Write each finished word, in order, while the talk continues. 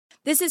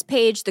This is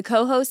Paige, the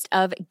co-host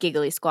of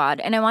Giggly Squad,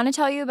 and I want to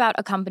tell you about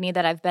a company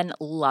that I've been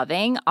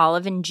loving,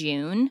 Olive &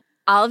 June.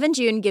 Olive &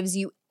 June gives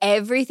you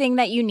everything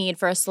that you need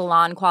for a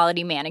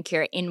salon-quality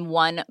manicure in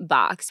one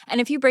box.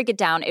 And if you break it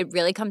down, it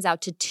really comes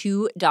out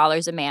to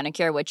 $2 a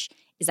manicure, which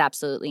is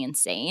absolutely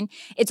insane.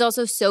 It's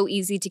also so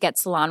easy to get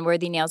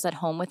salon-worthy nails at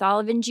home with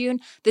Olive & June.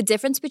 The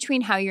difference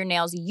between how your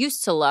nails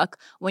used to look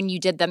when you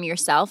did them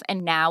yourself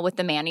and now with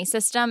the Mani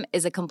system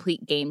is a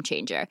complete game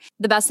changer.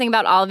 The best thing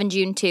about Olive &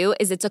 June, too,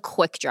 is it's a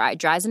quick dry.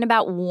 Dries in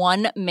about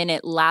 1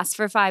 minute, lasts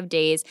for 5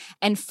 days,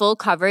 and full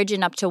coverage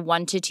in up to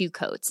 1 to 2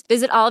 coats.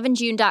 Visit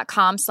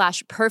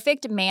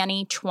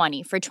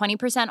oliveandjune.com/perfectmani20 for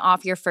 20%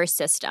 off your first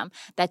system.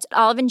 That's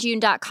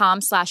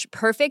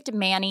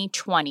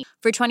oliveandjune.com/perfectmani20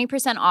 for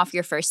 20% off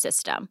your first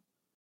system.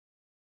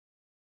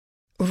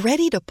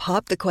 Ready to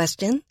pop the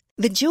question?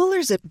 The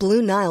jewelers at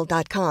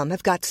BlueNile.com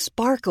have got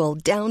sparkle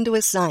down to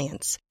a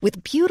science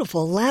with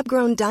beautiful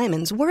lab-grown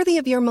diamonds worthy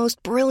of your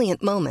most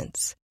brilliant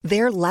moments.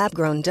 Their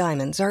lab-grown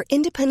diamonds are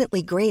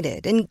independently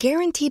graded and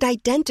guaranteed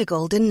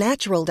identical to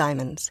natural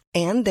diamonds,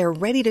 and they're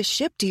ready to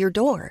ship to your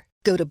door.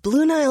 Go to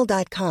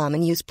BlueNile.com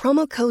and use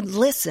promo code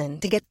LISTEN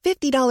to get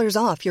 $50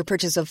 off your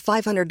purchase of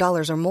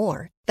 $500 or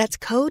more. That's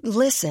code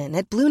LISTEN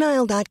at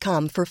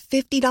BlueNile.com for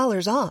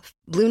 $50 off.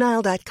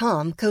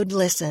 BlueNile.com, code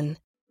LISTEN.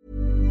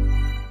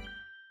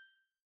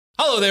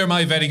 Hello there,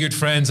 my very good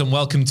friends, and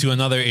welcome to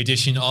another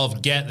edition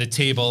of Get the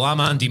Table. I'm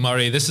Andy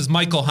Murray. This is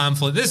Michael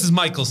Hamflett. This is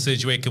Michael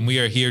Sidgwick, and we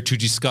are here to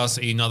discuss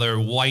another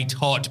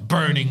white-hot,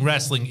 burning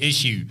wrestling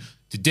issue.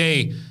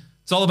 Today,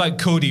 it's all about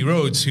Cody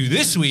Rhodes, who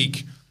this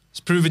week has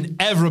proven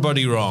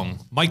everybody wrong.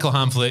 Michael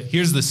Hamflett,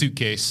 here's the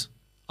suitcase.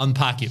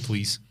 Unpack it,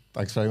 please.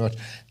 Thanks very much.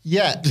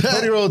 Yeah,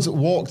 Cody Rhodes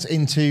walked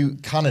into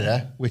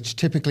Canada, which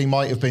typically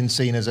might have been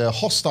seen as a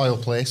hostile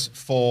place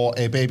for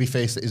a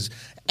babyface that is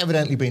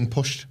evidently being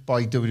pushed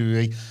by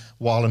WWE,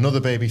 while another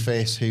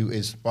babyface who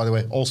is, by the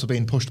way, also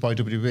being pushed by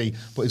WWE,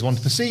 but is one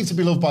perceived to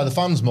be loved by the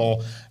fans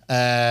more,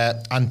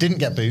 and didn't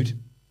get booed.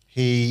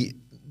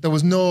 There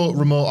was no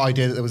remote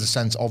idea that there was a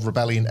sense of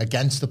rebellion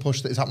against the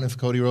push that is happening for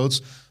Cody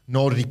Rhodes,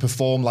 nor did he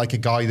perform like a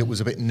guy that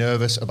was a bit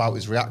nervous about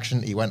his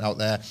reaction. He went out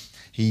there,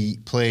 he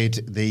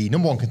played the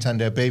number one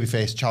contender,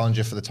 babyface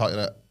challenger for the title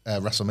at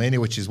WrestleMania,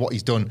 which is what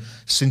he's done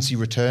since he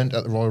returned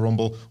at the Royal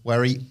Rumble,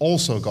 where he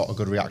also got a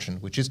good reaction,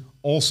 which is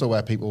also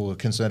where people were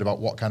concerned about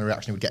what kind of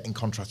reaction he would get in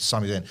contrast to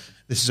Sami Zayn.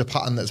 This is a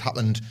pattern that's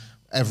happened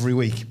every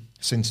week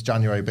since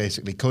January,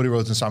 basically. Cody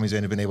Rhodes and Sami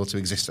Zayn have been able to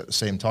exist at the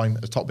same time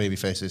as top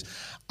babyfaces,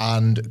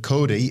 and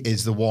Cody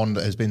is the one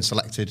that has been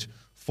selected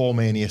for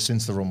Mania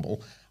since the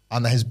Rumble,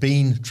 and there has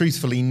been,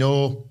 truthfully,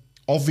 no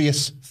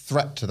obvious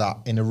threat to that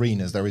in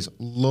arenas. There is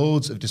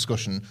loads of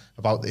discussion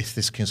about if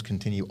this can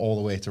continue all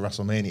the way to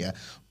WrestleMania,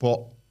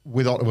 but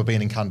with Ottawa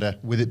being in Canada,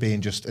 with it being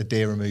just a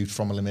day removed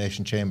from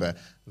Elimination Chamber,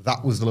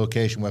 that was the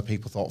location where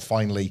people thought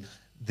finally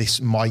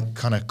this might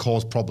kind of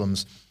cause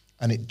problems,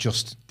 and it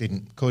just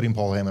didn't. Cody and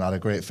Paul Heyman had a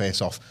great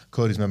face-off.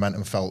 Cody's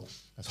momentum felt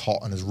as hot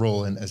and as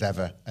rolling as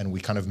ever, and we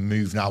kind of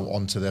move now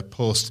onto the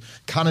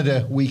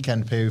post-Canada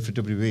weekend period for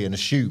WWE and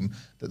assume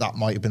that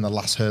might have been the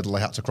last hurdle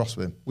they had to cross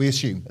with him. We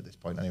assume at this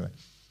point anyway.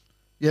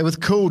 Yeah,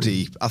 with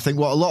Cody, I think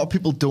what a lot of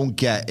people don't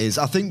get is,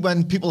 I think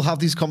when people have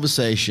these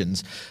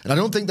conversations, and I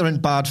don't think they're in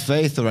bad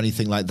faith or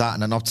anything like that,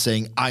 and I'm not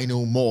saying I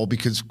know more,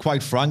 because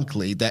quite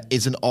frankly, there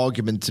is an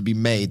argument to be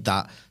made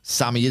that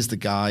Sami is the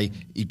guy,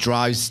 he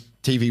drives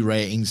TV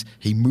ratings,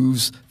 he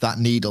moves that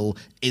needle.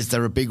 Is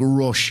there a big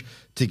rush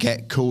to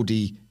get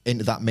Cody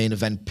into that main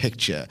event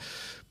picture?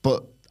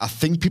 But I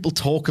think people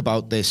talk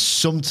about this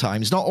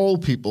sometimes, not all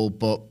people,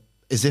 but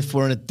as if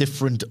we're in a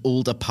different,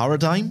 older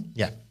paradigm.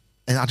 Yeah.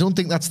 And I don't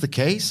think that's the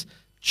case.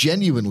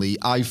 Genuinely,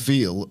 I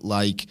feel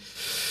like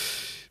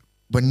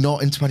we're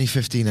not in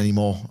 2015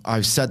 anymore.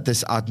 I've said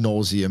this ad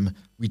nauseum.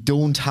 We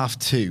don't have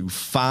to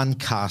fan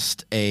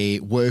cast a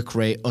work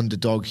rate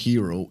underdog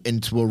hero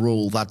into a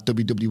role that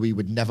WWE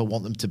would never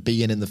want them to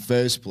be in the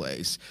first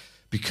place.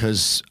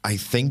 Because I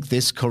think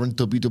this current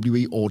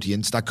WWE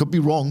audience, that could be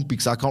wrong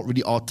because I can't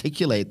really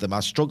articulate them.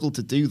 I struggle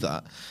to do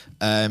that.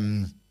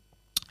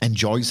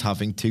 Enjoys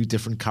having two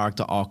different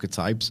character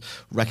archetypes,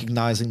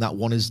 recognizing that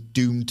one is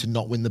doomed to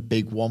not win the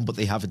big one, but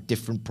they have a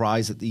different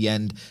prize at the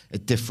end, a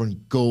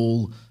different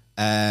goal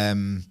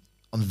on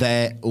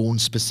their own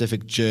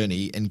specific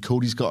journey. And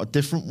Cody's got a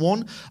different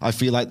one. I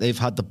feel like they've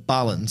had the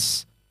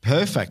balance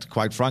perfect,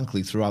 quite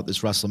frankly, throughout this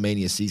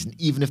WrestleMania season,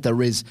 even if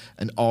there is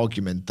an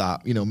argument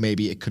that, you know,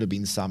 maybe it could have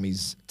been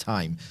Sami's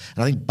time.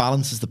 And I think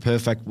balance is the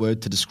perfect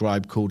word to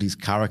describe Cody's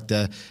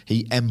character.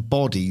 He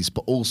embodies,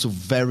 but also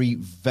very,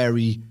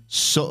 very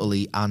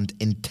subtly and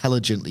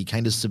intelligently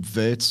kind of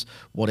subverts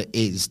what it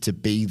is to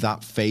be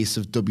that face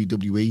of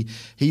WWE.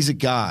 He's a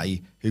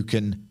guy who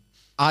can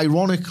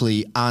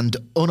ironically and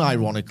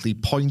unironically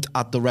point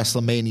at the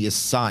WrestleMania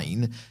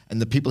sign,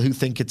 and the people who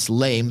think it's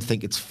lame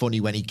think it's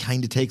funny when he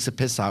kind of takes a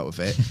piss out of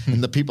it,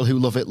 and the people who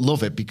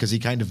love it because he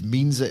kind of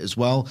means it as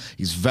well.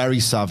 He's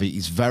very savvy,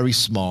 he's very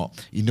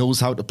smart, he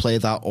knows how to play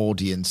that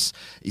audience,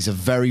 he's a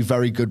very,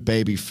 very good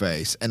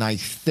babyface, and I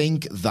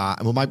think that,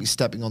 and we might be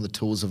stepping on the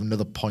toes of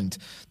another point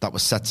that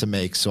was set to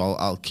make, so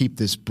I'll keep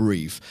this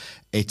brief.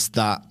 It's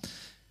that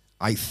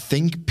I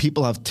think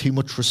people have too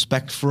much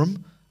respect for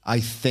him. I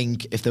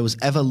think if there was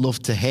ever love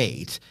to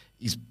hate,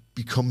 he's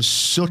become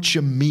such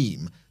a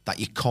meme that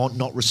you can't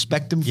not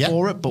respect him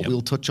for it, but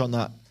we'll touch on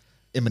that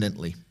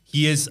imminently.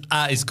 He is,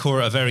 at his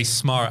core, a very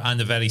smart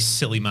and a very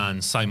silly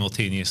man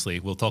simultaneously.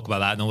 We'll talk about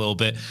that in a little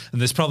bit.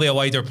 And there's probably a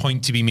wider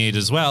point to be made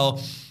as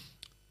well.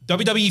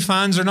 WWE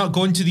fans are not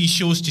going to these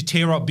shows to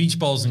tear up beach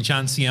balls and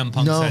chant CM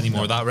Punks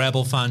anymore. That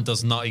Rebel fan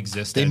does not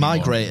exist anymore. They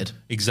migrated.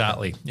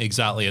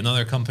 Exactly.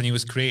 Another company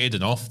was created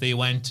and off they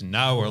went, and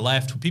now we're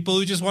left with people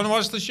who just want to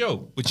watch the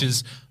show, which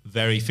is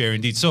very fair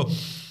indeed. So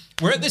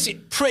we're at this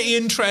pretty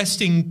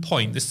interesting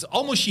point. This is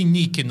almost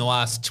unique in the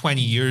last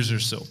 20 years or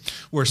so,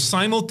 where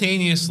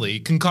simultaneously,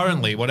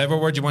 concurrently, whatever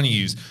word you want to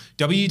use,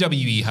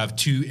 WWE have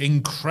two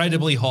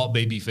incredibly hot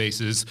baby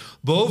faces,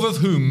 both of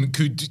whom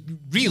could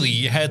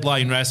really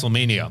headline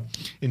WrestleMania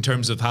in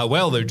terms of how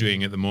well they're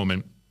doing at the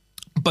moment.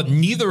 But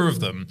neither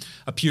of them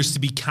appears to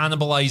be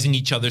cannibalizing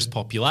each other's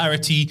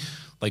popularity.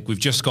 Like we've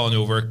just gone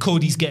over,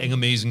 Cody's getting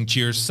amazing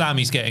cheers,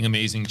 Sammy's getting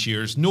amazing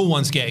cheers, no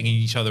one's getting in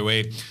each other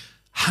way.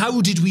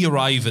 How did we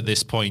arrive at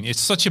this point?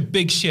 It's such a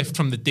big shift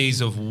from the days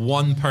of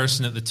one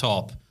person at the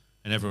top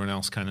and everyone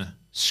else kind of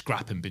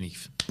scrapping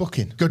beneath.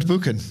 Booking. Good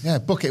booking. Yeah,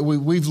 booking.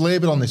 We've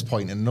laboured on this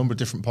point in a number of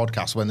different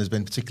podcasts when there's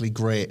been particularly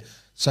great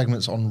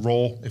segments on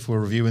Raw, if we're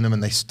reviewing them,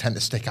 and they tend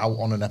to stick out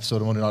on an episode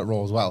of Monday Night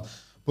Raw as well.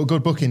 But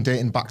good booking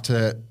dating back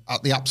to,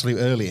 at the absolute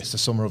earliest, the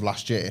summer of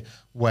last year,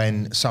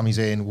 when Sami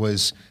Zayn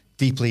was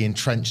deeply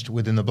entrenched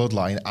within the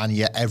bloodline, and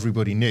yet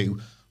everybody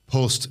knew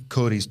post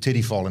Cody's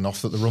titty falling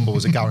off that the Rumble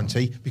was a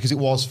guarantee, because it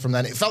was from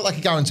then. It felt like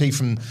a guarantee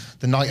from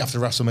the night after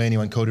WrestleMania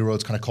when Cody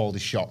Rhodes kind of called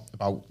his shot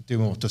about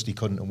doing what Dusty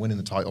couldn't and winning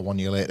the title 1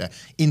 year later.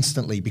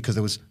 Instantly, because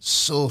there was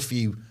so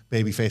few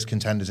babyface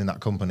contenders in that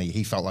company,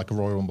 he felt like a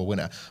Royal Rumble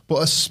winner.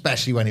 But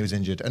especially when he was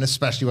injured, and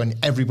especially when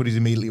everybody's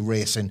immediately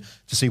racing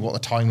to see what the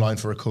timeline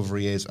for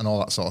recovery is and all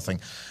that sort of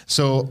thing.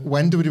 So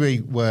when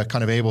WWE were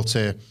kind of able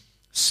to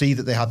see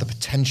that they had the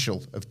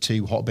potential of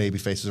two hot baby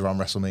faces around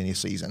WrestleMania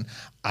season,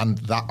 and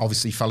that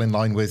obviously fell in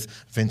line with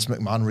Vince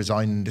McMahon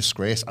resigning in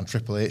disgrace and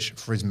Triple H,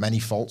 for his many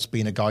faults,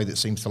 being a guy that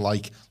seems to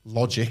like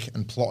logic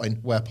and plotting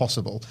where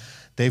possible.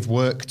 They've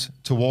worked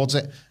towards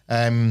it.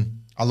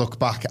 I look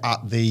back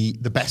at the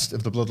best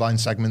of the Bloodline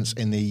segments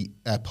in the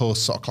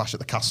post sort of Clash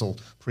at the Castle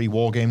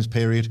pre-War Games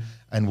period,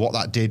 and what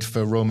that did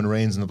for Roman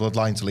Reigns and the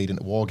Bloodline to lead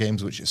into War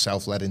Games, which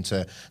itself led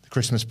into the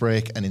Christmas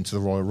break and into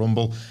the Royal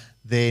Rumble.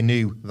 They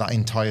knew that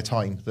entire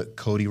time that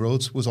Cody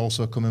Rhodes was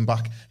also coming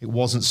back. It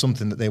wasn't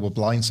something that they were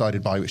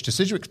blindsided by, which to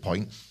Sidgwick's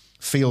point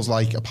feels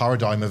like a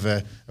paradigm of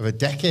a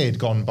decade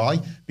gone by,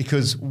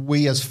 because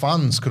we as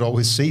fans could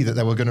always see that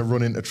they were going to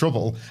run into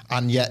trouble,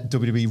 and yet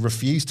WWE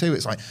refused to.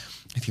 It's like,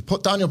 if you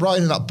put Daniel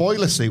Bryan in that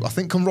boiler suit, I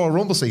think come Royal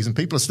Rumble season,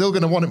 people are still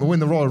going to want him to win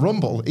the Royal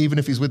Rumble, even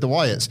if he's with the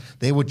Wyatts.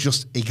 They would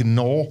just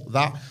ignore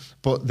that.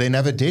 But they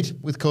never did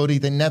with Cody.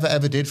 They never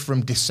ever did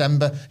from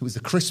December. It was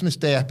the Christmas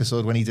Day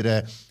episode when he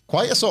did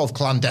quite a sort of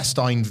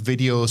clandestine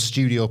video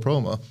studio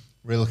promo.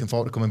 Really looking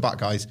forward to coming back,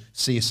 guys.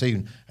 See you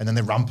soon. And then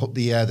they ramp up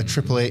the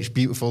Triple H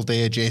Beautiful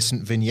Day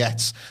adjacent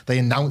vignettes. They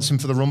announce him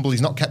for the Rumble.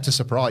 He's not kept a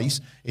surprise.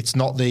 It's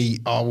not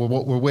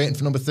we're waiting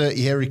for number 30,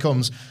 here he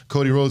comes.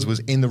 Cody Rhodes was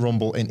in the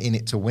Rumble and in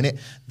it to win it.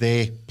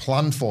 They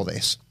planned for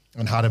this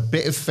and had a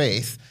bit of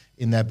faith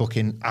in their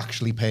booking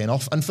actually paying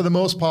off. And for the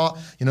most part,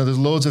 there's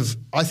loads of,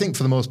 I think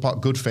for the most part,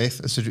 good faith,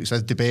 as Cedric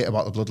says, debate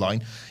about the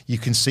Bloodline. You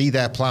can see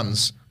their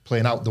plans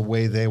playing out the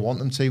way they want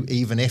them to,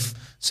 even if,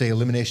 say,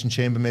 Elimination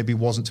Chamber maybe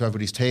wasn't to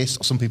everybody's taste,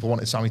 or some people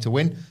wanted Sami to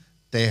win.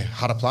 They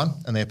had a plan,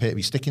 and they appear to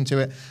be sticking to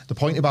it. The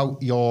point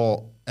about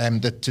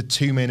the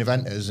two main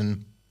eventers,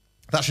 and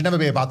that should never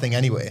be a bad thing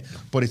anyway,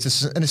 but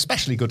it's an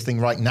especially good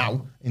thing right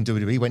now in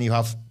WWE when you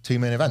have two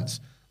main events.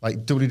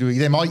 Like WWE,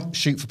 they might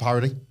shoot for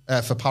parity.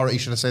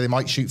 They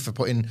might shoot for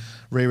putting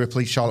Rhea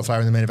Ripley, Charlotte Flair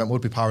in the main event,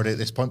 would be parity at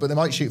this point, but they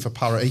might shoot for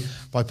parity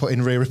by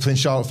putting Rhea Ripley and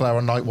Charlotte Flair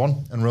on night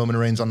one and Roman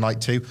Reigns on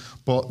night two.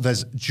 But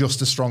there's just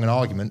as strong an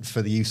argument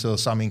for the Usos,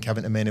 Sami and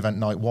Kevin to main event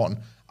night one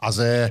as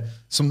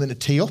something to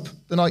tee up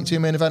the night two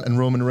main event, and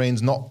Roman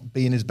Reigns not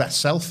being his best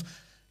self.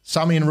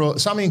 Sami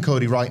and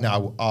Cody right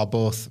now are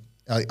both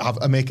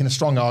are making a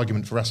strong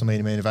argument for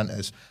WrestleMania main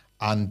eventers,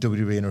 and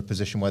WWE in a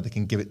position where they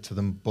can give it to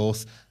them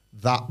both.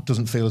 That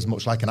doesn't feel as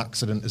much like an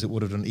accident as it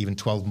would have done even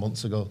 12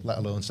 months ago, let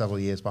alone several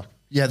years back.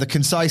 Yeah, the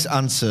concise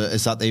answer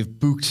is that they've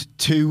booked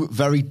two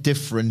very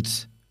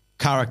different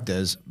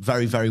characters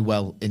very, very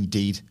well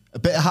indeed. A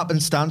bit of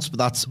happenstance, but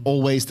that's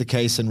always the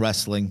case in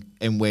wrestling,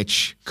 in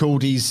which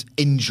Cody's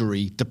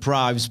injury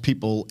deprives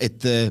people at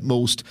the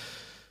most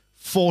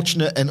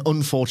fortunate and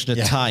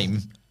unfortunate time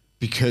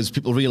because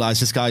people realize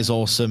this guy's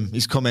awesome.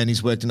 He's come in,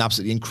 he's worked an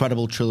absolutely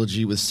incredible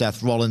trilogy with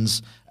Seth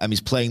Rollins.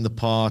 He's playing the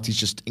part. He's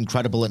just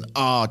incredible. And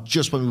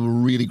just when we were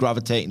really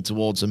gravitating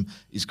towards him,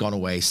 he's gone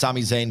away.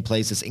 Sami Zayn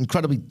plays this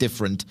incredibly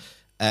different,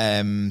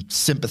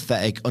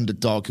 sympathetic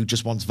underdog who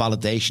just wants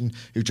validation,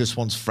 who just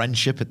wants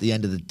friendship at the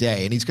end of the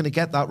day. And he's going to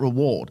get that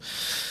reward.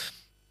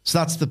 So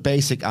that's the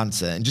basic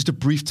answer. And just a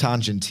brief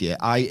tangent here.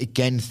 I,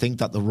 again, think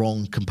that the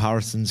wrong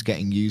comparison's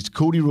getting used.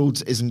 Cody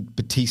Rhodes isn't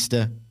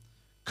Batista.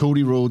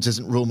 Cody Rhodes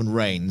isn't Roman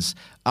Reigns.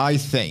 I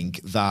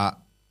think that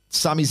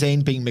Sami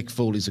Zayn being Mick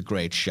Foley is a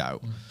great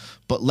shout.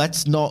 But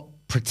let's not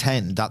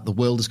pretend that the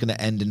world is going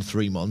to end in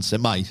 3 months. It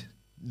might,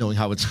 knowing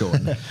how it's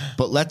going.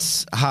 But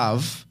let's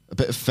have a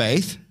bit of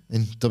faith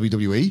in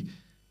WWE.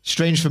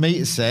 Strange for me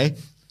to say,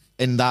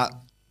 in that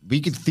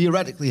we could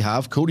theoretically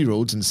have Cody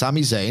Rhodes and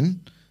Sami Zayn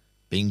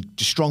being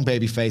just strong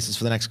baby faces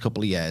for the next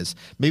couple of years.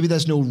 Maybe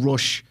there's no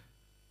rush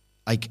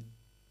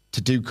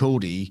to do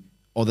Cody,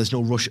 or there's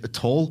no rush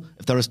at all.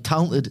 If they're as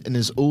talented and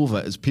as over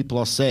as people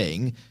are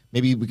saying,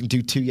 maybe we can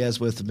do 2 years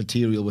worth of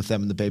material with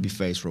them in the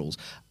babyface roles.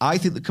 I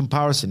think the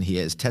comparison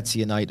here is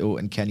Tetsuya Naito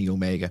and Kenny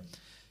Omega.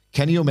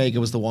 Kenny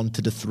Omega was the one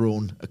to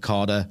dethrone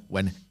Okada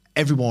when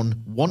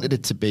everyone wanted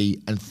it to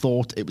be and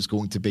thought it was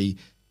going to be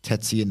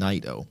Tetsuya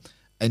Naito.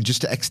 And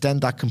just to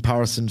extend that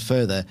comparison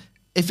further,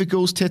 if it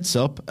goes tits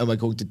up, and we're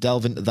going to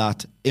delve into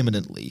that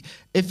imminently,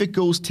 if it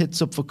goes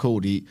tits up for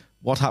Cody,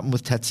 what happened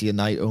with Tetsuya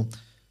Naito?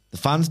 The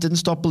fans didn't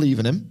stop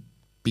believing him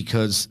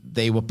because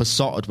they were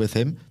besotted with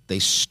him. They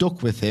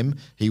stuck with him.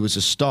 He was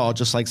a star,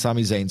 just like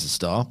Sami Zayn's a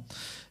star.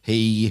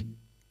 He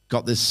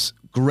got this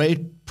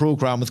great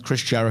program with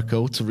Chris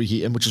Jericho to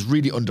reheat him, which is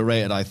really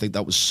underrated. I think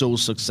that was so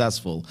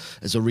successful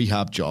as a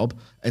rehab job.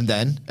 And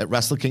then at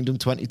Wrestle Kingdom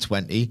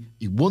 2020,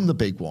 he won the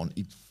big one.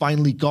 He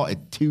finally got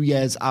it 2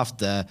 years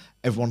after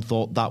everyone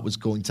thought that was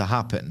going to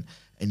happen.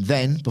 And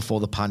then,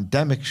 before the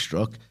pandemic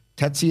struck,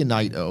 Tetsuya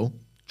Naito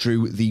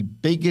drew the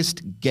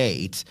biggest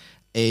gate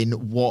in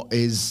what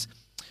is...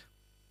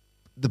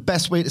 the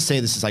best way to say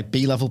this is like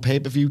B-level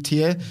pay-per-view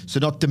tier. So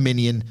not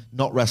Dominion,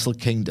 not Wrestle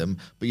Kingdom,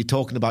 but you're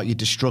talking about your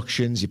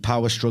destructions, your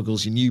power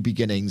struggles, your new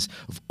beginnings,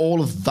 of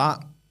all of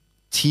that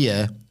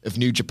tier of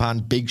New Japan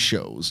big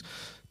shows.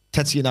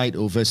 Tetsuya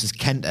Naito versus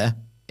Kenta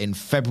in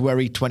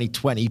February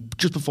 2020,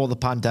 just before the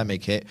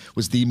pandemic hit,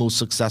 was the most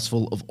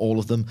successful of all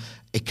of them.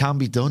 It can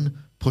be done.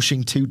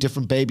 Pushing two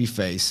different baby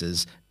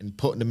faces and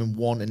putting them in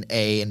 1 and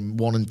A and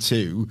 1 and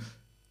 2.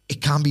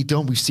 It can be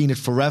done. We've seen it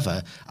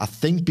forever. I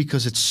think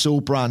because it's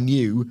so brand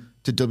new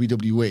to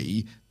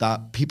WWE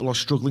that people are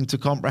struggling to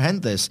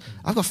comprehend this.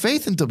 I've got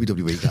faith in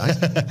WWE, guys.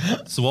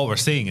 So what we're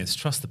saying is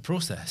trust the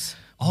process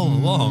all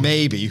along.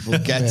 Maybe we'll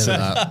get to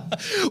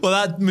that. Well,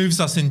 that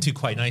moves us into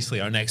quite nicely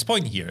our next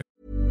point here.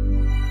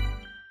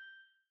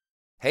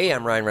 Hey,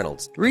 I'm Ryan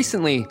Reynolds.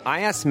 Recently,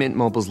 I asked Mint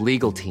Mobile's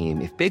legal team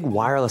if big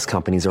wireless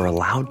companies are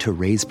allowed to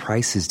raise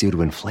prices due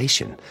to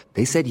inflation.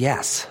 They said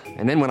yes.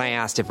 And then when I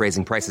asked if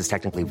raising prices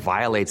technically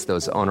violates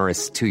those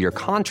onerous 2-year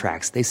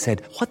contracts, they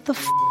said, "What the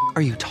f***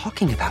 are you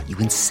talking about, you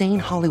insane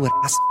Hollywood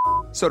ass?"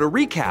 So to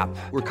recap,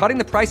 we're cutting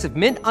the price of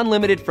Mint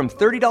Unlimited from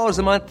 $30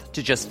 a month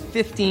to just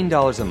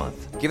 $15 a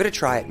month. Give it a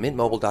try at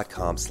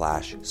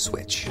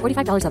mintmobile.com/switch.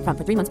 $45 up front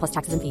for 3 months plus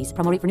taxes and fees.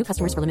 Promo rate for new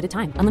customers for limited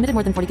time. Unlimited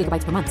more than 40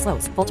 gigabytes per month.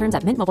 Slows full terms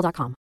at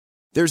mintmobile.com.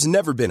 There's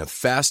never been a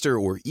faster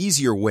or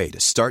easier way to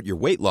start your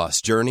weight loss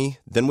journey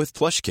than with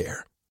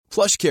PlushCare.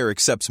 PlushCare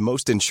accepts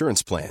most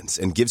insurance plans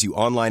and gives you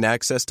online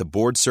access to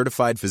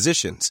board-certified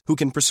physicians who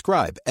can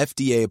prescribe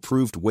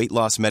FDA-approved weight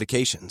loss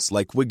medications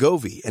like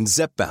Wegovy and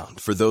Zepbound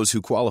for those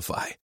who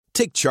qualify.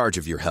 Take charge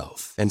of your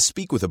health and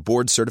speak with a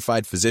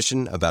board-certified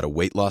physician about a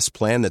weight loss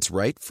plan that's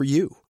right for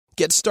you.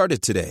 Get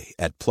started today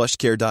at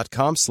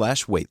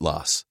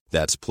plushcare.com/weight-loss.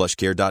 That's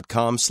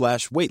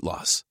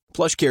plushcare.com/weight-loss.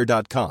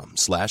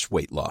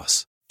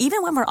 plushcare.com/weight-loss.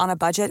 Even when we're on a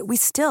budget, we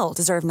still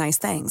deserve nice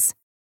things.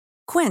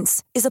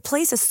 Quince is a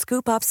place to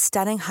scoop up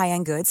stunning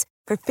high-end goods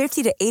for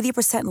 50 to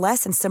 80%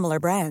 less than similar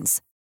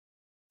brands.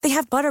 They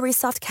have buttery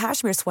soft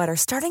cashmere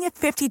sweaters starting at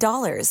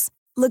 $50,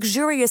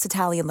 luxurious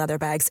Italian leather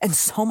bags, and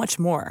so much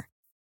more.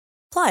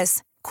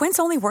 Plus, Quince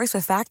only works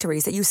with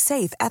factories that use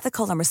safe,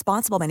 ethical, and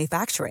responsible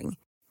manufacturing.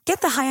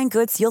 Get the high-end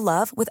goods you'll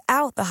love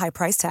without the high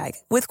price tag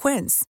with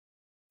Quince.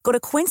 Go to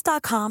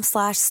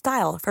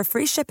quince.com/style for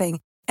free shipping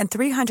and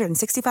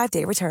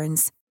 365-day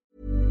returns.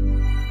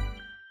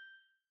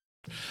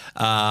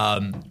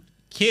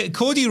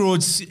 Cody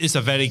Rhodes is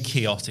a very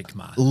chaotic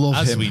man, Love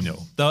as him. we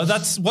know.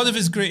 That's one of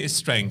his greatest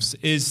strengths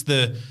is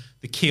the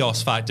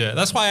chaos factor.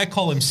 That's why I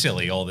call him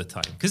silly all the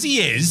time, because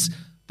he is,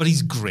 but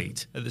he's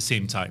great at the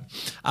same time.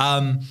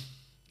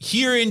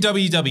 Here in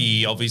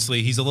WWE,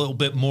 obviously, he's a little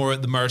bit more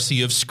at the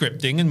mercy of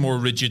scripting and more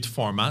rigid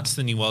formats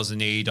than he was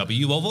in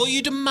AEW, although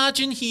you'd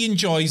imagine he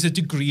enjoys a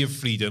degree of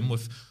freedom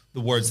with the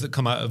words that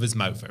come out of his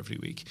mouth every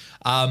week.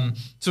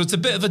 So it's a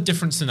bit of a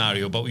different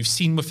scenario, but we've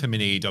seen with him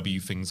in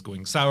AEW things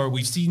going sour.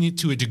 We've seen it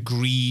to a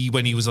degree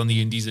when he was on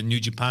the Indies in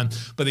New Japan,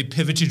 but they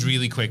pivoted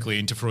really quickly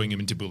into throwing him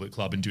into Bullet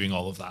Club and doing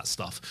all of that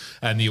stuff.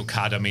 And the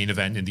Okada main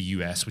event in the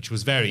US, which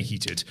was very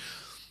heated.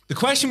 The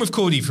question with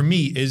Cody for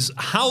me is,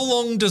 how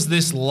long does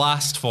this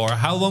last for?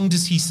 How long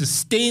does he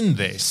sustain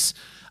this?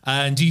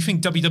 And do you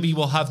think WWE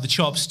will have the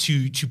chops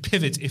to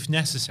pivot if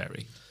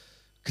necessary?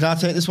 Can I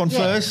take this one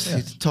first? Yeah.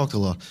 You talk a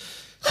lot.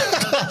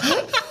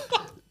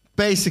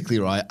 Basically,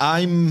 right,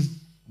 I'm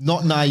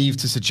not naive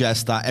to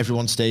suggest that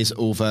everyone stays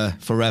over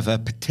forever,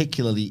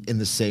 particularly in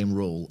the same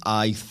role.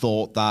 I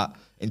thought that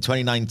in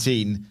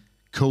 2019,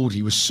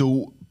 Cody was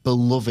so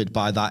beloved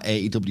by that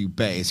AEW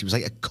base. He was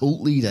like a cult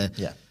leader.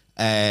 Yeah.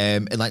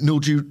 And like no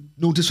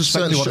disrespect.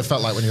 Certainly what it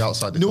felt like when you're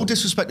outside the No club.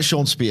 disrespect to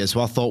Sean Spears, who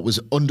I thought was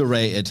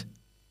underrated,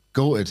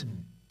 goated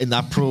in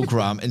that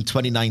program in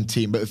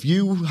 2019. But if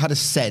you had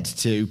said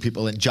to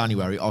people in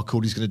January, "Oh,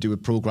 Cody's going to do a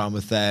program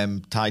with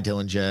Ty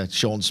Dillinger,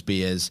 Sean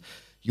Spears,"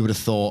 you would have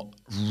thought,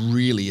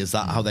 really, is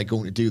that how they're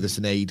going to do this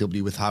in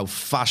AEW with how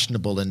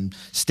fashionable and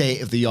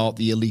state-of-the-art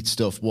the elite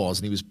stuff was?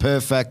 And he was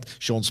perfect.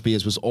 Sean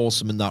Spears was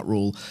awesome in that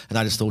role. And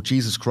I just thought,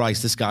 Jesus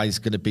Christ, this guy's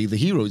going to be the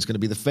hero. He's going to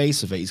be the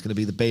face of it. He's going to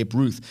be the Babe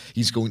Ruth.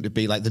 He's going to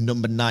be like the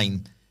number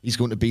 9. He's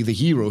going to be the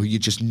hero who you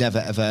just never,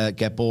 ever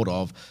get bored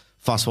of.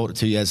 Fast forward to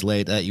 2 years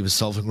later, he was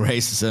solving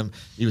racism.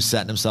 He was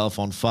setting himself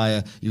on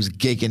fire. He was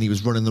gigging. He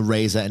was running the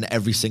razor in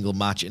every single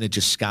match, and it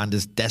just scanned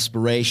as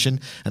desperation.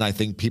 And I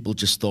think people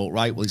just thought,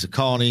 right, well, he's a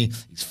carny.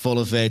 He's full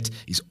of it.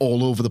 He's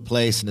all over the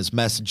place in his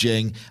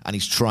messaging, and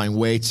he's trying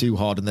way too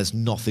hard. And there's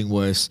nothing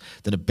worse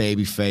than a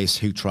babyface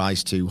who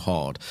tries too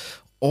hard.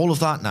 All of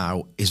that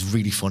now is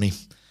really funny.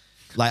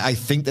 Like, I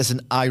think there's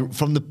an eye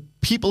from the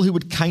people who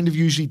would kind of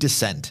usually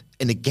dissent.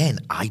 And again,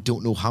 I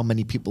don't know how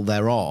many people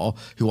there are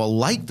who are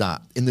like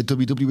that in the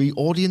WWE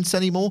audience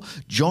anymore.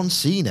 John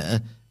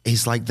Cena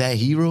is like their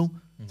hero.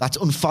 That's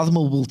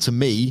unfathomable to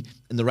me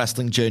in the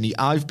wrestling journey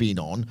I've been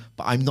on,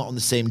 but I'm not on the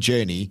same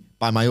journey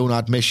by my own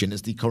admission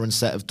as the current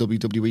set of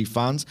WWE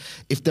fans.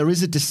 If there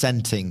is a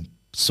dissenting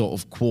sort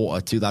of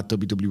quarter to that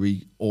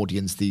WWE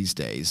audience these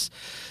days,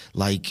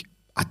 like,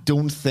 I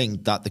don't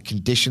think that the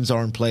conditions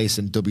are in place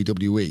in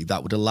WWE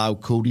that would allow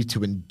Cody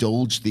to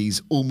indulge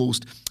these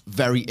almost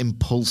very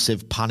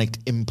impulsive, panicked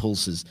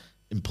impulses,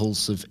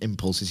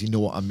 you know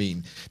what I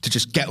mean, to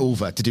just get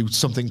over, to do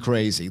something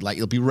crazy. Like,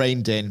 he'll be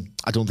reined in.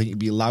 I don't think he'd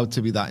be allowed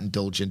to be that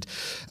indulgent.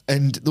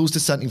 And those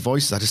dissenting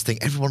voices, I just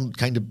think everyone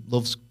kind of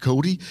loves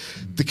Cody.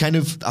 I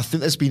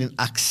think there's been an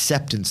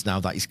acceptance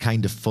now that he's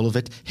kind of full of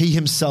it. He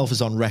himself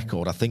is on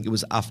record. I think it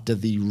was after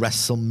the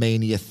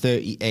WrestleMania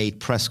 38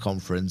 press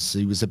conference.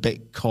 He was a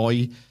bit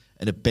coy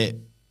and a bit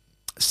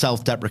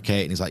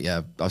self-deprecating. He's like,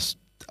 yeah, I've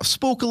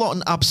spoke a lot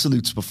in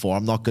absolutes before.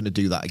 I'm not going to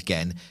do that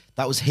again.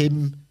 That was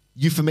him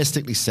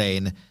euphemistically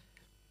saying,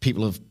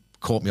 people have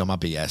caught me on my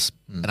BS,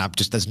 and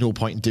there's no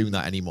point in doing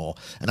that anymore.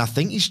 And I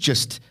think he's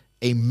just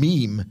a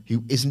meme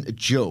who isn't a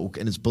joke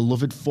and is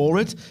beloved for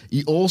it.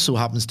 He also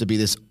happens to be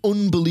this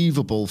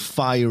unbelievable,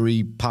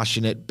 fiery,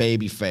 passionate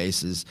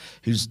babyface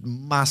who's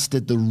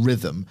mastered the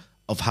rhythm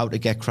of how to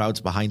get crowds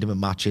behind him in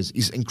matches.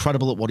 He's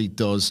incredible at what he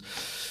does.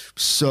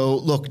 So,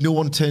 look, no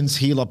one turns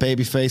heel or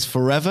babyface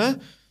forever,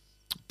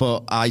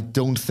 but I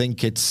don't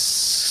think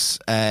it's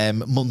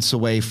months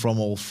away from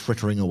all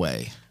frittering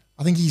away.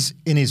 I think he's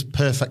in his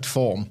perfect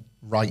form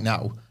right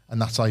now,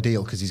 and that's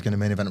ideal because he's going to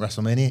main event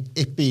WrestleMania.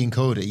 It being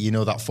Cody, you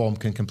know that form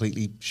can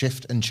completely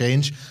shift and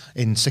change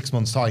in 6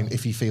 months' time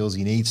if he feels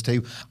he needs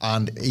to.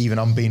 And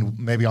even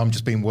maybe I'm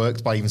just being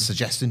worked by even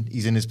suggesting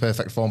he's in his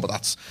perfect form, but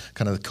that's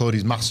kind of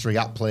Cody's mastery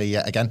at play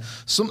yet again.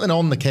 Something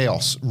on the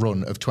Chaos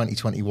run of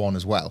 2021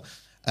 as well.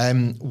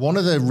 One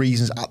of the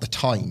reasons at the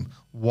time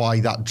why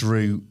that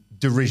drew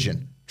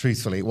derision,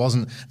 truthfully, it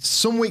wasn't.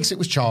 Some weeks it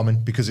was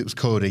charming because it was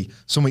Cody.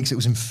 Some weeks it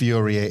was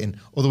infuriating.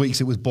 Other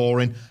weeks it was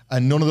boring.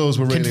 And none of those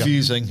were really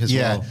confusing as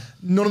well.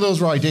 None of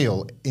those were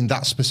ideal in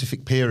that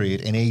specific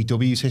period in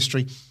AEW's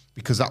history,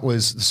 because that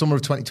was the summer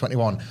of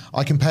 2021.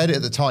 I compared it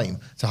at the time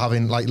to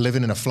having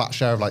living in a flat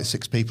share of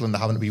 6 people and there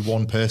having to be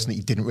one person that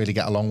you didn't really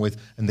get along with,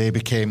 and they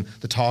became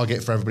the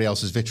target for everybody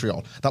else's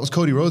vitriol. That was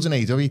Cody Rhodes in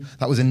AEW.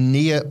 That was a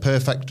near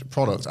perfect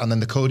product. And then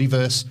the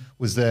Codyverse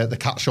was the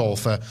catch-all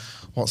for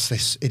what's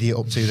this idiot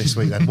up to this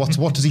week then?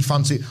 What does he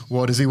fancy?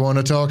 What does he want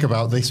to talk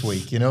about this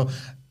week? You know,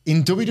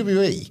 in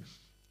WWE,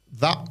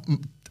 that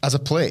as a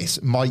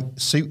place might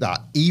suit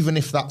that, even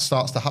if that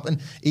starts to happen,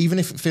 even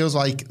if it feels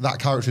like that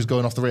character is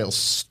going off the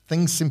rails.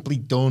 Things simply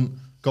don't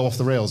go off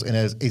the rails in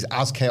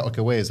as chaotic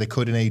a way as they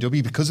could in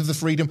AEW because of the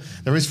freedom.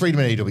 There is freedom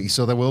in AEW,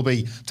 so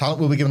talent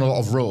will be given a lot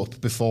of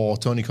rope before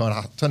Tony Khan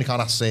has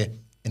to say,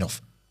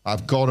 enough,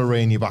 I've got to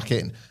rein you back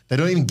in. They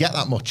don't even get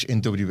that much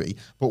in WWE,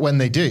 but when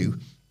they do,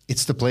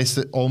 it's the place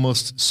that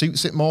almost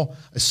suits it more.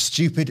 A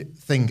stupid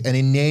thing, an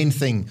inane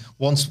thing,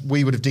 once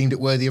we would have deemed it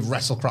worthy of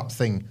WrestleCrap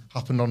thing,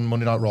 happened on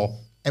Monday Night Raw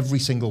every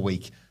single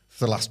week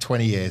for the last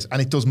 20 years. And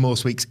it does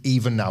most weeks,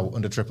 even now,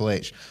 under Triple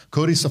H.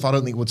 Cody's stuff, I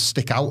don't think, would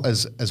stick out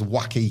as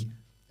wacky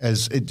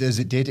as it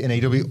did in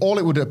AEW. All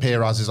it would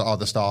appear as is,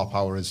 the star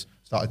power has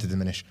started to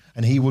diminish.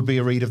 And he would be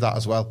a read of that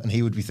as well. And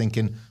he would be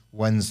thinking,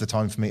 when's the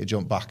time for me to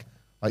jump back?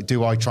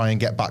 Do I try and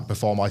get back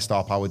before my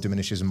star power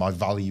diminishes and my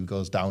value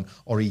goes down?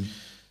 Or he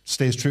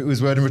stays true to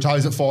his word and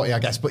retires at 40, I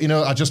guess. But,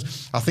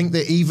 I think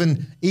that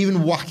even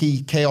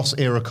wacky Chaos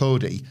era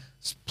Cody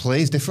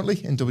plays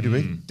differently in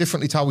WWE,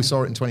 differently to how we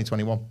saw it in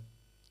 2021.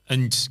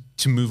 And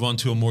to move on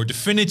to a more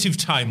definitive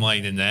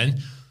timeline, and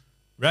then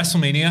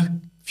WrestleMania,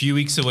 a few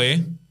weeks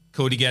away.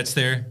 Cody gets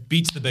there,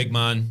 beats the big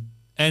man,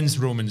 ends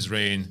Roman's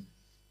reign.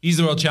 He's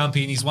the world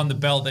champion. He's won the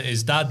belt that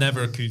his dad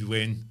never could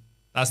win.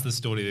 That's the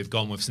story they've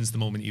gone with since the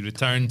moment he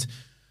returned.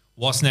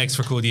 What's next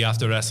for Cody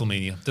after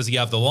WrestleMania? Does he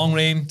have the long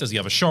reign? Does he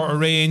have a shorter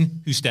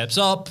reign? Who steps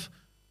up?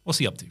 What's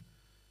he up to?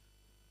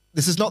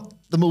 This is not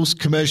the most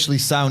commercially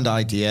sound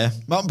idea.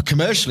 Well,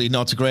 commercially,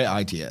 not a great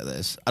idea,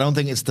 this. I don't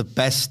think it's the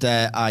best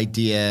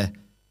idea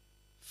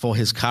for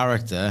his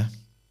character.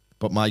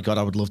 But my God,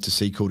 I would love to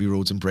see Cody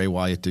Rhodes and Bray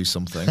Wyatt do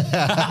something.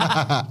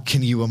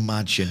 Can you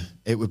imagine?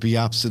 It would be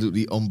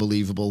absolutely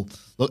unbelievable.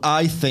 Look,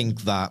 I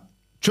think that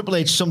Triple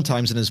H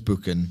sometimes in his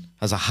booking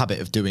has a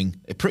habit of doing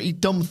a pretty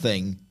dumb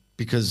thing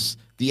because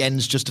the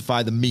ends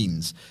justify the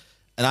means.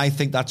 And I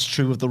think that's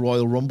true of the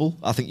Royal Rumble.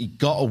 I think he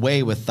got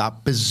away with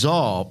that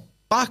bizarre,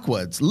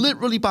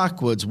 literally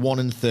backwards,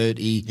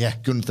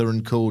 1-30 Gunther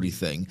and Cody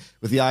thing,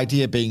 with the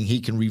idea being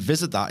he can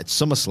revisit that at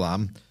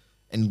SummerSlam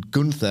and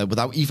Gunther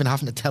without even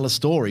having to tell a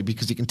story,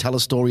 because he can tell a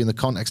story in the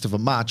context of a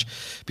match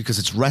because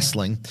it's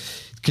wrestling,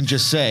 can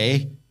just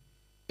say,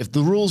 if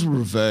the rules were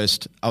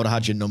reversed, I would have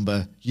had your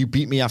number. You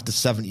beat me after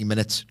 70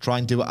 minutes. Try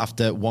and do it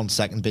after 1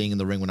 second being in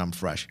the ring when I'm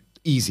fresh.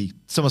 Easy.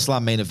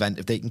 SummerSlam main event.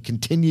 If they can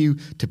continue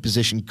to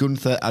position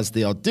Gunther as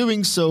they are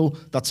doing so,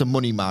 that's a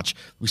money match.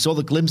 We saw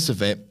the glimpse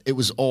of it. It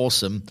was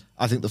awesome.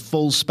 I think the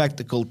full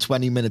spectacle,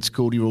 20 minutes,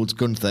 Cody Rhodes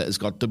Gunther has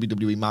got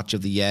WWE Match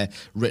of the Year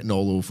written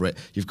all over it.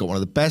 You've got one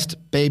of the best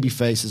baby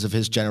faces of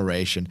his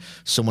generation.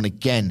 Someone,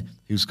 again,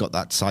 who's got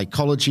that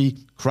psychology,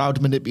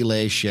 crowd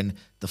manipulation,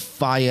 the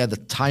fire, the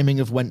timing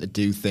of when to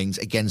do things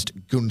against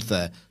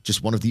Gunther.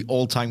 Just one of the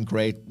all-time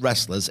great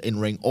wrestlers in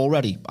ring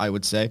already, I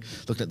would say,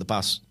 looking at the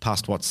past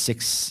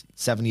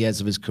 6-7 years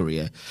of his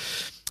career.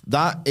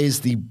 That is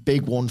the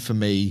big one for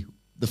me.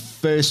 The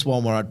first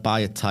one where I'd buy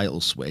a title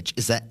switch.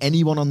 Is there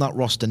anyone on that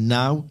roster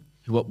now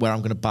where I'm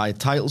going to buy a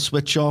title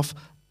switch off?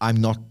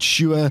 I'm not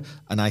sure,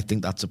 and I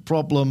think that's a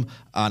problem.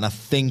 And I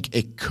think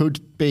it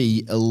could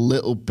be a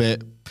little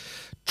bit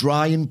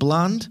dry and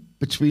bland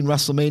between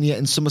WrestleMania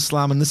and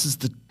SummerSlam, and this is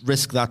the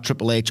risk that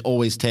Triple H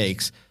always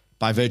takes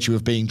by virtue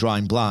of being dry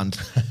and bland.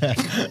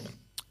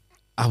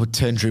 I would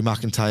turn Drew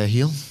McIntyre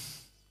heel.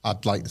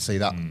 I'd like to see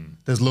that.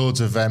 There's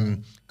loads of...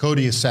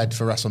 Cody has said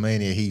for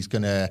WrestleMania he's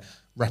going to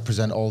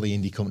represent all the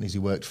indie companies he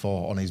worked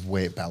for on his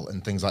weight belt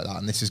and things like that,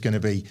 and this is going to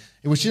be...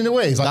 Which in a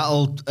way is like...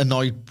 That'll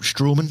annoy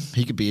Strowman.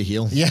 He could be a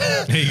heel.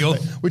 Yeah. There you go.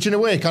 Which in a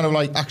way kind of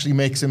like actually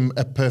makes him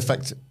a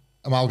perfect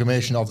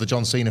amalgamation of the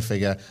John Cena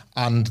figure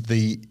and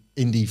the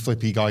indie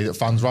flippy guy that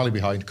fans rally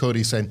behind.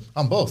 Cody's saying,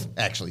 I'm both,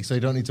 actually, so you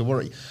don't need to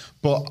worry.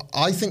 But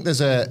I think there's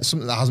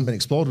something that hasn't been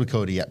explored with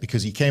Cody yet,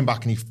 because he came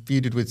back and he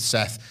feuded with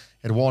Seth.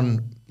 He had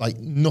won like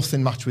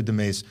nothing match with The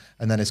Miz,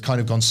 and then it's kind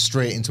of gone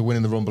straight into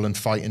winning the Rumble and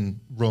fighting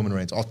Roman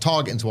Reigns, or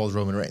targeting towards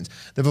Roman Reigns.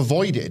 They've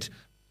avoided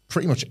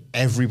pretty much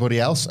everybody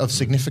else of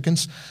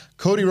significance.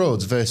 Cody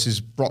Rhodes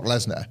versus Brock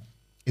Lesnar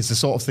is the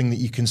sort of thing that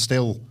you can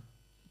still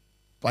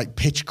like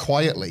pitch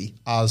quietly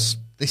as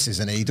this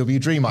is an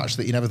AEW dream match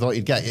that you never thought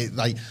you'd get.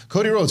 Like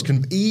Cody Rhodes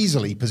can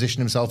easily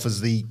position himself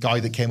as the guy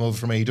that came over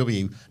from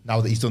AEW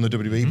now that he's done the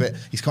WWE bit.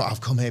 He's got,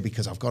 I've come here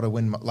because I've got to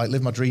win,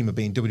 live my dream of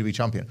being WWE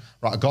champion.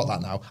 Right, I got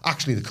that now.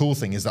 Actually, the cool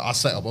thing is that I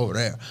set up over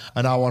here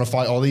and I want to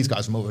fight all these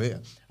guys from over here.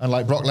 And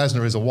like Brock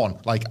Lesnar is a one.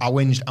 Like I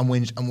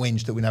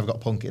whinged that we never got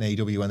Punk in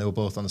AEW when they were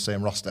both on the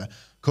same roster.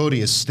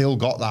 Cody has still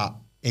got that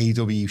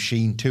AEW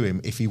sheen to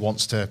him if he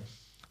wants to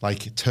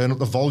like turn up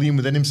the volume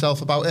within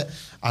himself about it.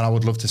 And I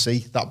would love to see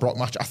that Brock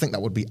match. I think that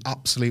would be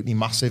absolutely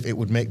massive. It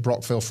would make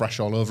Brock feel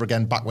fresh all over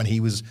again. Back when he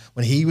was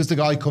the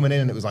guy coming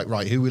in and it was like,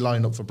 right, who are we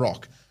lining up for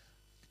Brock?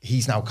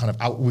 He's now kind of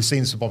out. We've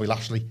seen this with Bobby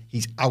Lashley.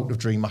 He's out of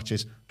dream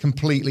matches,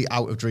 completely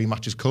out of dream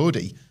matches.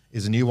 Cody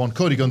is a new one.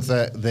 Cody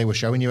Gunther, they were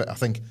showing you it. I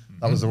think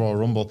that was the Royal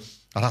Rumble.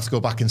 I'd have to go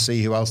back and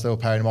see who else they were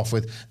pairing him off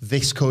with.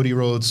 This Cody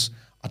Rhodes,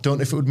 I don't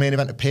know if it would main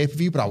event a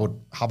pay-per-view, but I would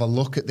have a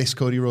look at this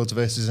Cody Rhodes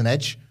versus an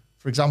Edge,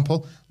 for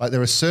example. Like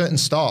there are certain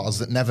stars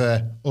that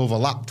never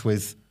overlapped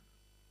with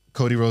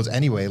Cody Rhodes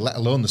anyway, let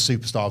alone the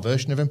superstar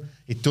version of him.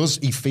 He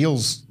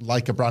feels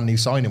like a brand new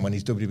signing when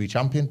he's WWE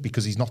champion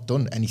because he's not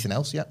done anything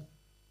else yet.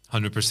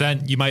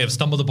 100%. You might have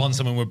stumbled upon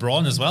someone with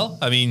Braun as well.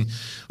 I mean,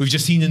 we've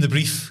just seen in the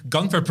brief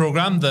Gunther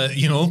program that,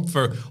 you know,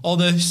 for all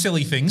the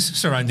silly things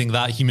surrounding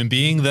that human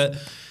being, that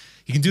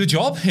he can do a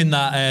job in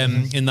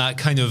that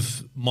kind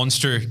of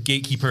monster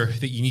gatekeeper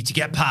that you need to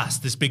get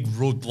past, this big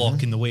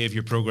roadblock in the way of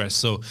your progress.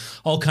 So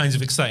all kinds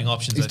of exciting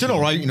options. He's done all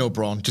right, you know,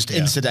 Braun. Just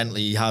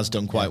incidentally, he has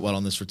done quite well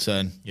on this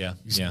return. Yeah,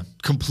 He's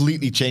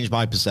completely changed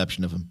my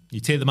perception of him.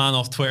 You take the man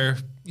off Twitter,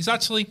 he's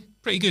actually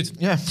pretty good.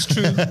 Yeah. It's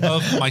true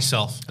of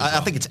myself. I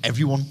think it's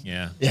everyone.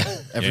 Yeah.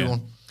 Everyone.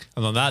 Yeah.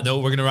 And on that note,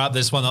 we're going to wrap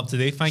this one up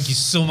today. Thank you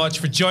so much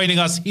for joining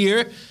us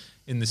here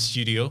in the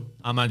studio.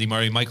 I'm Andy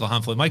Murray, Michael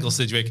Hamflett, Michael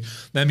Sidgwick.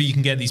 Remember, you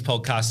can get these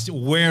podcasts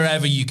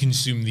wherever you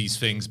consume these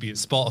things, be it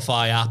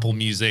Spotify, Apple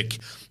Music.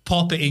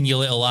 Pop it in your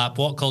little app,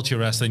 What Culture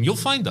Wrestling. You'll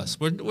find us.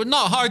 We're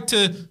not hard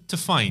to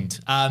find.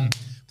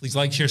 Please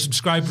like, share,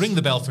 subscribe, ring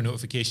the bell for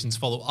notifications.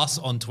 Follow us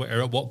on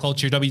Twitter at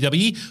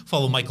WhatCultureWWE.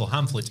 Follow Michael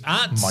Hamflett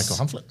at Michael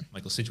Hamflett.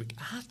 Michael Sidgwick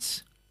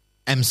at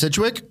M.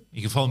 Sidgwick.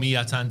 You can follow me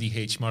at Andy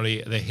H.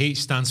 Murray. The H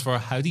stands for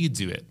How Do You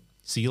Do It?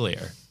 See you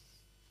later.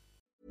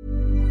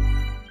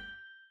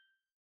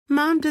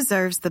 Mom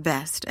deserves the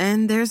best,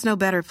 and there's no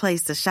better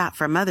place to shop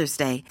for Mother's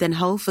Day than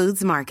Whole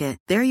Foods Market.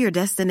 They're your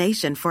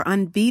destination for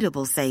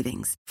unbeatable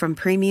savings, from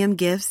premium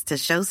gifts to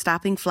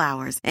show-stopping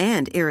flowers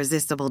and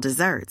irresistible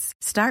desserts.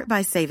 Start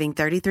by saving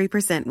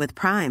 33% with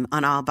Prime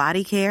on all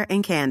body care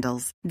and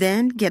candles.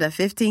 Then get a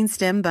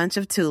 15-stem bunch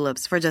of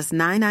tulips for just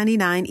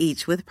 $9.99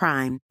 each with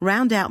Prime.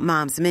 Round out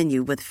Mom's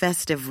menu with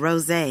festive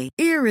rosé,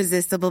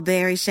 irresistible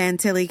berry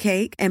chantilly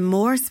cake, and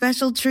more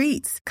special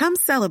treats. Come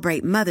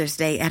celebrate Mother's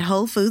Day at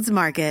Whole Foods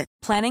Market.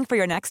 Planning for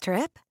your next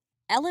trip?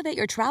 Elevate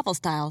your travel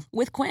style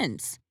with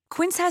Quince.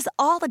 Quince has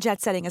all the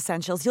jet-setting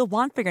essentials you'll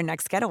want for your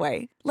next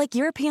getaway, like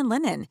European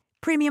linen,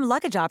 premium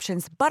luggage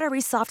options,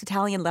 buttery soft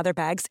Italian leather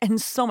bags,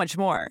 and so much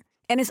more.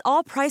 And is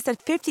all priced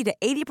at 50 to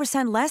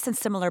 80% less than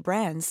similar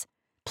brands.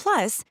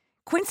 Plus,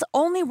 Quince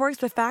only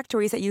works with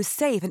factories that use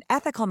safe and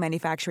ethical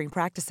manufacturing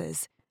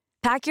practices.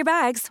 Pack your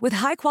bags with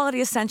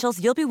high-quality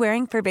essentials you'll be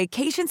wearing for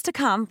vacations to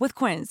come with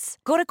Quince.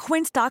 Go to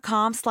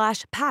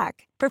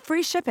quince.com/pack for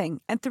free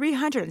shipping and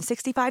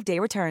 365-day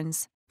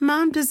returns.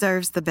 Mom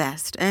deserves the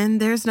best, and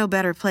there's no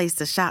better place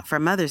to shop for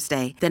Mother's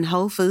Day than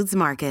Whole Foods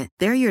Market.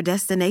 They're your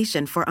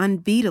destination for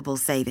unbeatable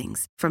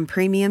savings, from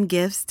premium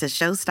gifts to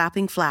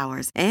show-stopping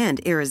flowers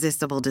and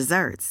irresistible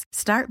desserts.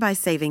 Start by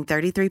saving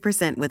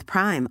 33% with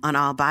Prime on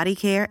all body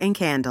care and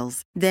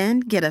candles.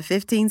 Then get a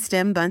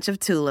 15-stem bunch of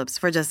tulips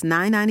for just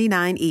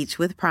 $9.99 each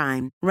with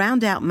Prime.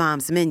 Round out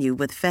Mom's menu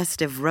with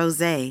festive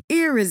rosé,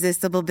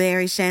 irresistible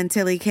berry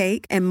chantilly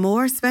cake, and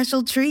more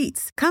special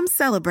treats. Come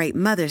celebrate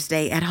Mother's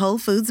Day at Whole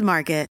Foods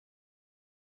Market.